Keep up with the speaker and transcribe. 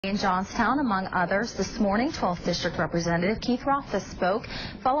In Johnstown, among others, this morning, 12th District Representative Keith Rothfuss spoke,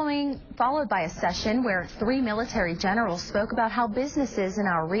 followed by a session where 3 military generals spoke about how businesses in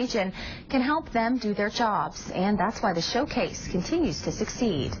our region can help them do their jobs, and that's why the showcase continues to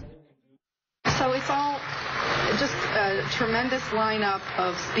succeed. So it's all just a tremendous lineup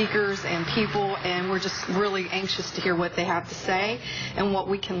of speakers and people, and we're just really anxious to hear what they have to say and what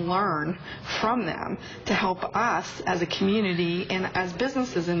we can learn from them to help us as a community and as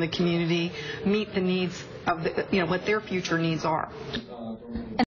businesses in the community meet the needs of what their future needs are.